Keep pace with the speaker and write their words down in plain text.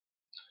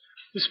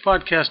This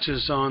podcast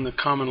is on the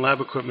common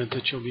lab equipment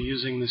that you'll be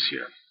using this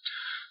year.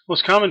 The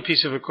most common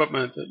piece of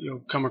equipment that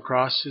you'll come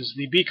across is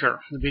the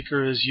beaker. The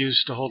beaker is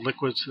used to hold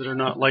liquids that are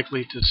not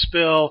likely to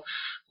spill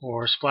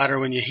or splatter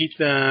when you heat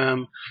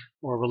them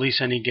or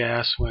release any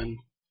gas when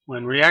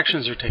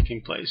reactions are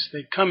taking place.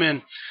 They come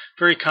in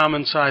very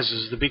common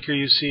sizes. The beaker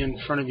you see in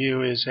front of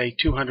you is a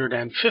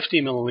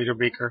 250 milliliter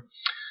beaker.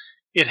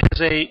 It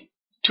has a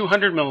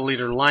 200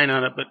 milliliter line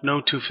on it, but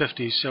no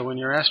 250. So when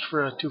you're asked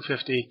for a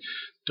 250,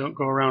 don't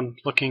go around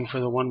looking for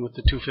the one with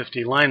the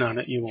 250 line on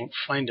it. You won't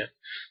find it.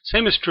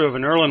 Same is true of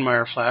an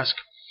Erlenmeyer flask.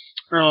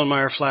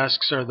 Erlenmeyer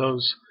flasks are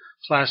those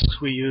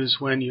flasks we use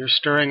when you're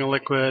stirring a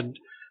liquid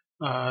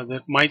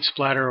that might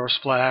splatter or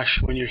splash.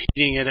 When you're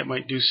heating it, it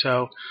might do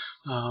so.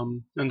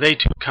 And they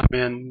too come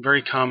in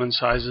very common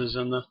sizes,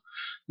 and the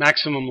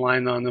maximum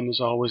line on them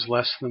is always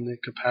less than the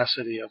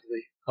capacity of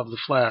the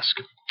flask.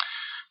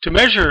 To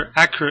measure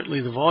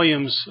accurately the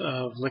volumes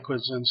of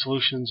liquids and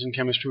solutions in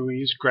chemistry, we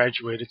use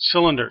graduated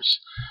cylinders.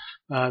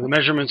 The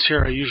measurements here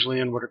are usually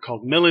in what are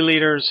called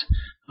milliliters.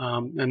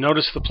 And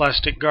notice the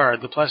plastic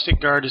guard. The plastic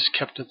guard is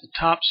kept at the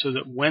top so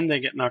that when they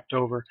get knocked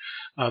over,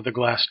 the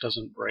glass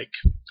doesn't break.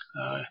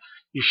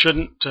 You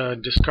shouldn't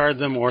discard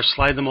them or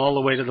slide them all the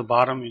way to the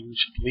bottom. You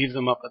should leave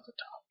them up at the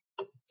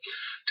top.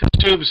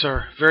 Test tubes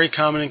are very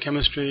common in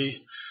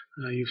chemistry.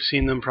 You've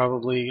seen them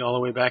probably all the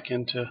way back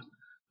into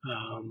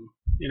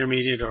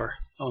intermediate or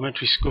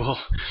elementary school,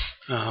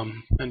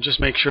 and just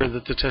make sure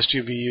that the test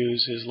tube you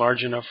use is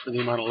large enough for the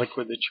amount of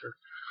liquid that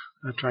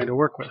you're trying to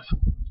work with.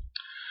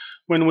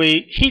 When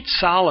we heat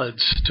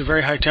solids to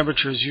very high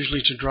temperatures,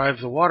 usually to drive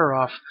the water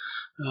off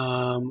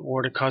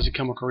or to cause a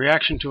chemical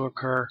reaction to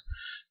occur,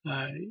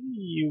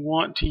 you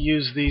want to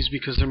use these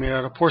because they're made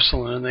out of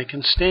porcelain and they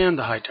can stand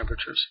the high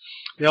temperatures.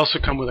 They also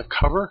come with a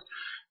cover,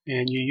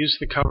 and you use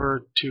the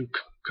cover to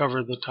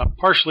cover the top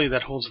partially.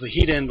 That holds the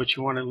heat in, but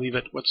you want to leave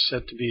it what's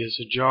said to be as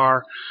a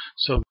jar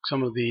so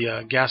some of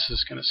the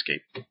gases can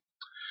escape.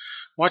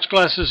 Watch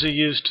glasses are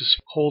used to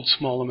hold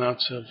small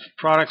amounts of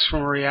products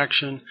from a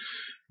reaction.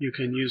 You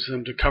can use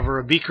them to cover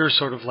a beaker,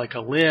 sort of like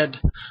a lid.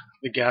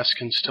 The gas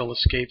can still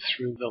escape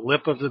through the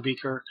lip of the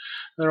beaker.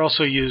 They're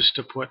also used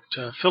to put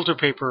filter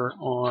paper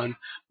on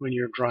when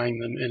you're drying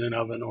them in an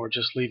oven or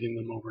just leaving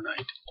them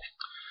overnight.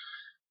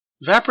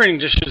 Evaporating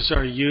dishes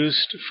are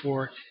used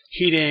for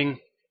heating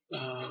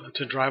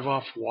to drive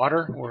off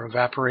water or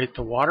evaporate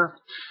the water.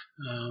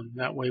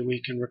 That way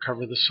we can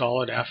recover the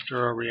solid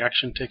after a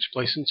reaction takes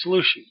place in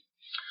solution.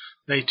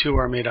 They too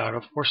are made out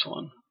of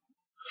porcelain.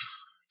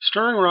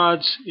 Stirring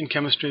rods in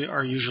chemistry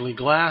are usually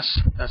glass.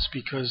 That's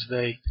because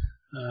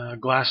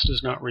glass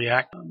does not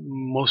react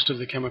most of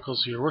the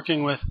chemicals you're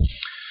working with.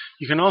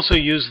 You can also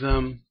use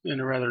them in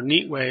a rather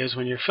neat way, as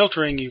when you're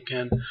filtering, you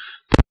can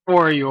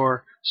pour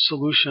your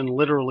solution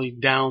literally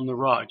down the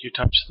rod. You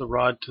touch the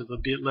rod to the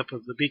lip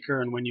of the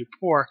beaker, and when you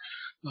pour,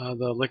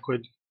 the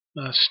liquid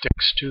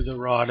sticks to the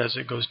rod as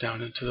it goes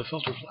down into the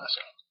filter flask.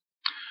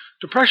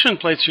 Depression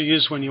plates are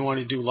used when you want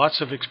to do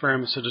lots of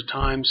experiments at a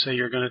time. Say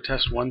you're going to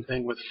test one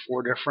thing with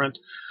 4 different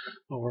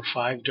or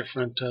 5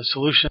 different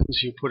solutions.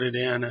 You put it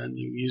in and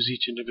you use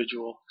each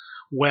individual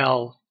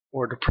well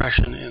or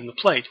depression in the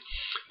plate.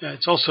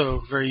 It's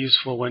also very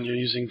useful when you're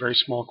using very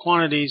small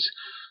quantities.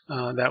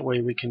 That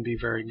way we can be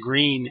very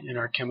green in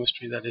our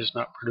chemistry, that is,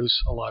 not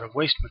produce a lot of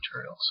waste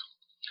materials.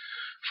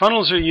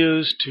 Funnels are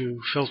used to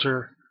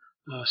filter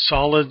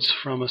solids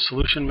from a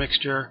solution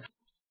mixture.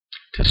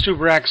 Test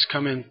tube racks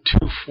come in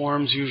 2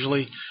 forms,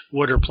 usually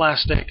wood or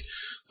plastic.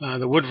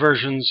 The wood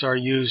versions are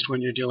used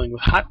when you're dealing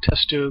with hot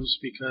test tubes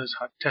because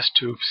hot test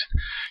tubes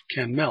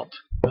can melt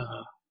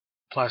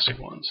plastic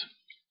ones.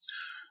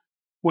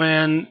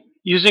 When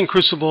using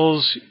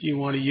crucibles, you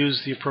want to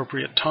use the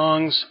appropriate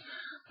tongs.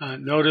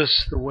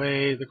 Notice the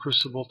way the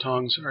crucible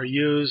tongs are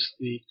used.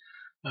 The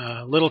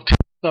little tips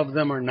of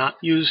them are not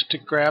used to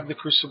grab the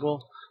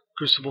crucible. The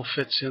crucible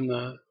fits in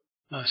the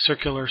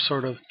circular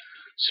sort of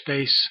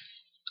space.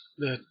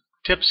 The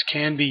tips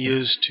can be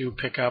used to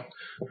pick up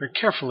very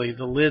carefully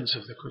the lids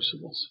of the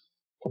crucibles.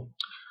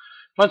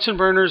 Bunsen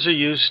burners are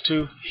used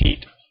to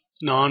heat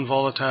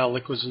non-volatile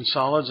liquids and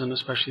solids, and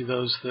especially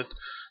those that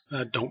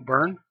don't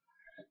burn.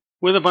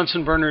 With a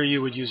Bunsen burner,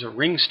 you would use a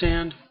ring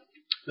stand.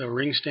 The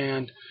ring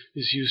stand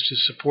is used to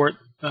support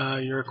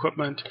your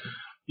equipment.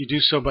 You do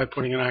so by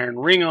putting an iron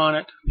ring on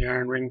it. The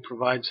iron ring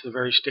provides the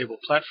very stable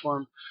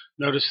platform.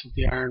 Notice that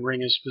the iron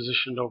ring is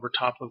positioned over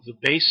top of the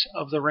base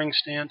of the ring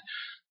stand.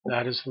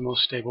 That is the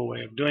most stable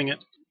way of doing it.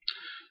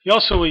 You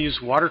also will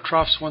use water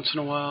troughs once in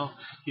a while.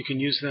 You can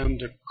use them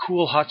to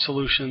cool hot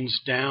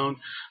solutions down.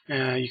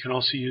 You can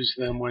also use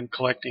them when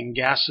collecting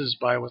gases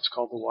by what's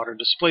called the water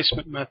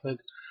displacement method.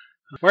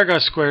 Wire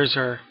gauze squares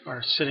are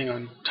sitting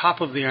on top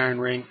of the iron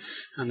ring,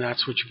 and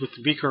that's what you put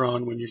the beaker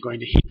on when you're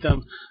going to heat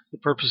them. The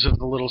purpose of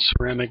the little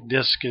ceramic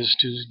disc is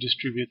to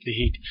distribute the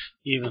heat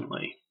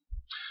evenly.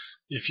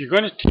 If you're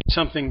going to heat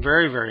something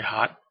very, very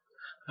hot,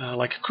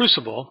 like a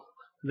crucible,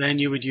 then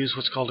you would use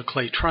what's called a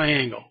clay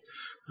triangle.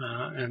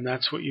 And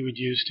that's what you would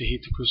use to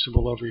heat the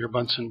crucible over your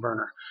Bunsen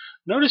burner.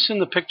 Notice in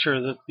the picture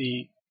that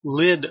the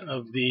lid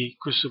of the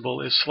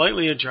crucible is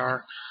slightly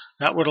ajar,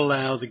 that would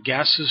allow the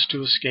gases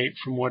to escape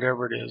from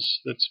whatever it is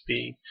that's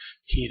being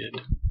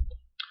heated.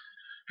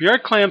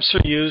 Burette clamps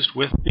are used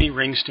with the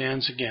ring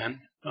stands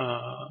again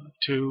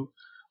to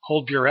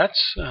hold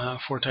burettes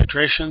for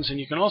titrations, and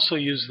you can also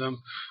use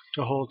them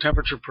to hold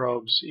temperature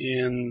probes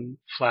in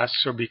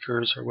flasks or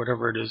beakers or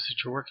whatever it is that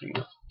you're working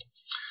with.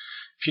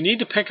 If you need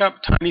to pick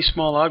up tiny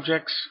small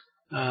objects,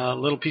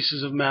 little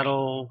pieces of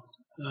metal,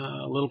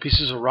 little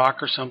pieces of rock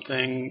or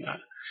something,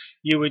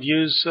 you would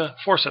use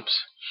forceps.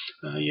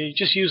 You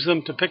just use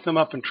them to pick them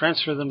up and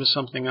transfer them to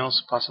something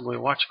else, possibly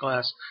a watch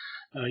glass.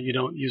 You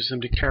don't use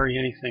them to carry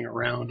anything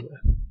around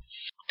with.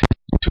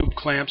 Tube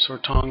clamps or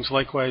tongs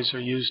likewise are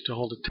used to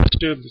hold a test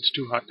tube that's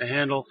too hot to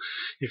handle.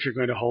 If you're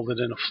going to hold it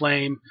in a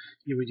flame,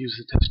 you would use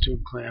the test tube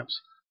clamps.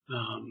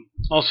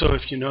 Also,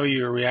 if you know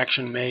your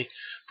reaction may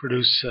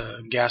produce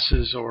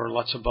gases or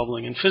lots of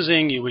bubbling and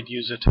fizzing, you would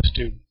use a test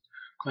tube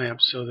clamp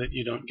so that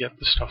you don't get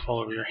the stuff all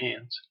over your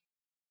hands.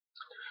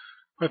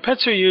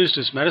 Pipettes are used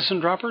as medicine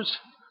droppers.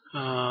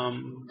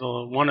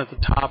 The one at the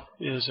top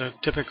is a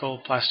typical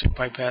plastic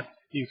pipette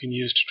you can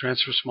use to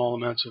transfer small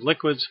amounts of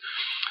liquids.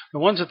 The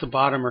ones at the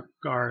bottom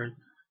are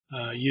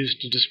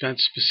used to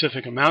dispense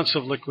specific amounts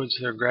of liquids.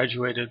 They're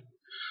graduated.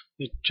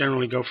 They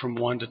generally go from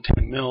 1 to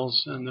 10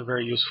 mils, and they're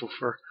very useful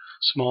for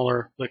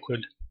smaller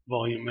liquid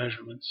volume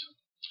measurements.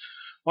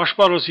 Wash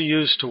bottles are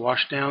used to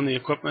wash down the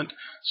equipment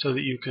so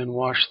that you can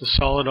wash the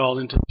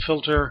solidol into the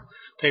filter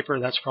paper.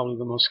 That's probably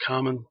the most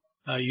common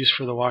use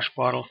for the wash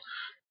bottle.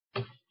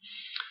 The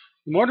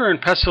mortar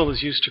and pestle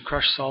is used to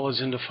crush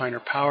solids into finer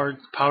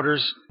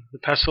powders. The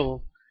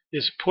pestle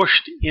is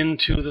pushed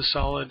into the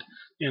solid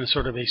in a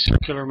sort of a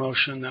circular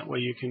motion. That way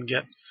you can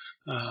get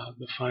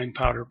the fine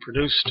powder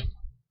produced.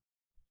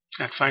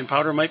 That fine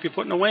powder might be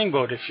put in a weighing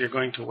boat if you're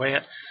going to weigh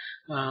it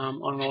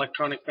on an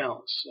electronic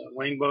balance.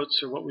 Weighing boats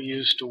are what we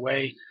use to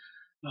weigh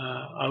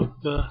out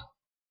the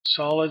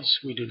solids.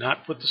 We do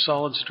not put the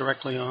solids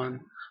directly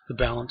on the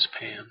balance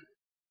pan.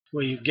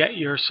 Where you get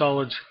your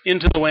solids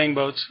into the weighing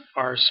boats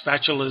are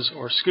spatulas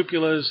or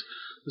scupulas.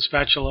 The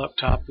spatula up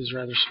top is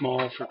rather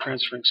small for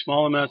transferring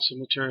small amounts of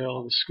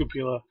material. The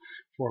scupula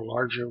for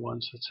larger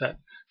ones. That's that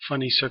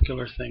funny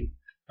circular thing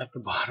at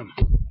the bottom.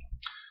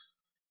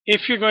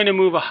 If you're going to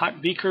move a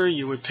hot beaker,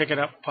 you would pick it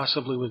up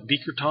possibly with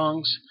beaker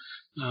tongs.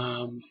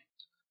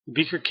 The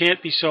beaker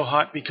can't be so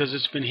hot because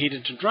it's been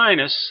heated to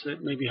dryness that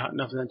it may be hot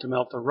enough then to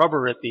melt the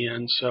rubber at the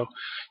end. So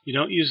you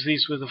don't use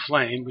these with a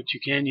flame, but you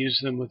can use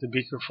them with a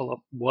beaker full of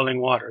boiling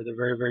water. They're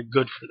very, very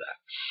good for that.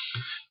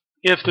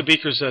 If the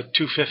beaker's a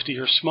 250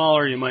 or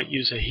smaller, you might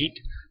use a heat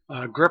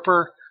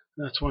gripper.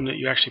 That's one that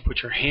you actually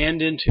put your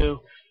hand into.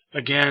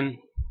 Again,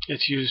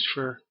 it's used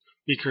for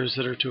beakers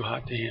that are too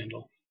hot to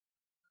handle.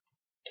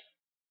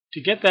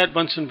 To get that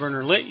Bunsen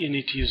burner lit, you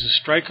need to use a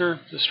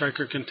striker. The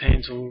striker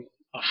contains a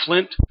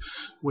flint,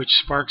 which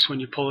sparks when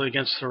you pull it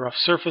against the rough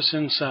surface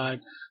inside.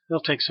 They'll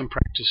take some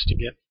practice to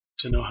get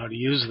to know how to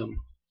use them.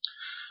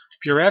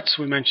 Burettes,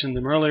 we mentioned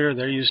them earlier.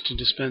 They're used to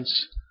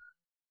dispense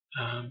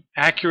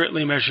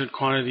accurately measured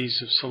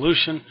quantities of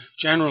solution,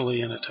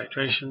 generally in a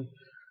titration.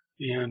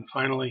 And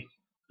finally,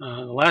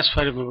 the last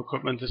item of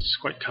equipment that's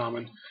quite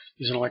common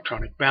is an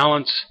electronic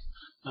balance.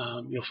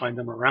 You'll find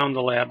them around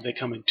the lab. They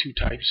come in two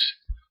types,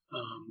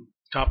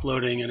 top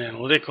loading and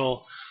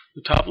analytical.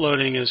 The top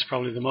loading is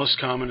probably the most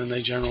common, and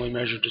they generally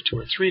measure to 2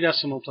 or 3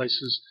 decimal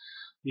places.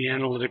 The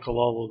analytical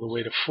all the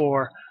way to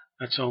 4.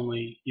 That's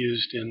only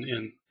used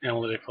in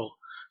analytical,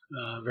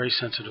 very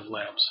sensitive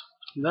labs.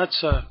 And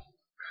that's a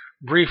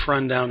brief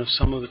rundown of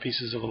some of the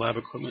pieces of lab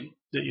equipment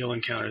that you'll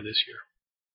encounter this year.